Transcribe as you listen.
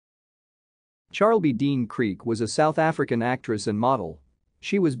Charlbi Dean Kriek was a South African actress and model.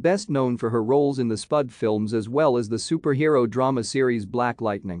 She was best known for her roles in the Spud films as well as the superhero drama series Black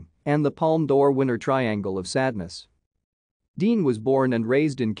Lightning and the Palme d'Or winner Triangle of Sadness. Dean was born and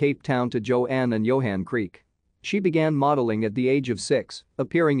raised in Cape Town to Joanne and Johan Kriek. She began modeling at the age of 6,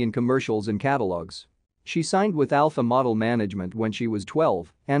 appearing in commercials and catalogs. She signed with Alpha Model Management when she was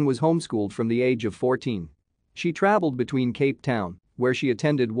 12 and was homeschooled from the age of 14. She traveled between Cape Town, where she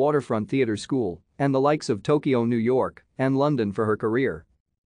attended Waterfront Theatre School, and the likes of Tokyo, New York, and London for her career.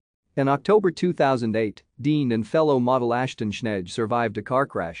 In October 2008, Dean and fellow model Ashton Schnedge survived a car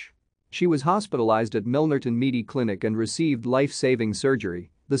crash. She was hospitalized at Milnerton Meaty Clinic and received life-saving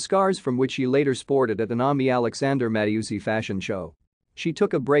surgery, the scars from which she later sported at an Ami Alexander Mattiusi fashion show. She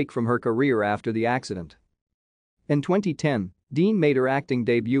took a break from her career after the accident. In 2010, Dean made her acting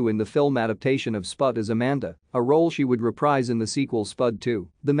debut in the film adaptation of Spud as Amanda, a role she would reprise in the sequel Spud 2,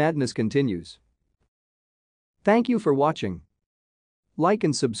 The Madness Continues. Thank you for watching. Like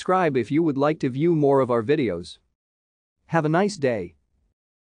and subscribe if you would like to view more of our videos. Have a nice day.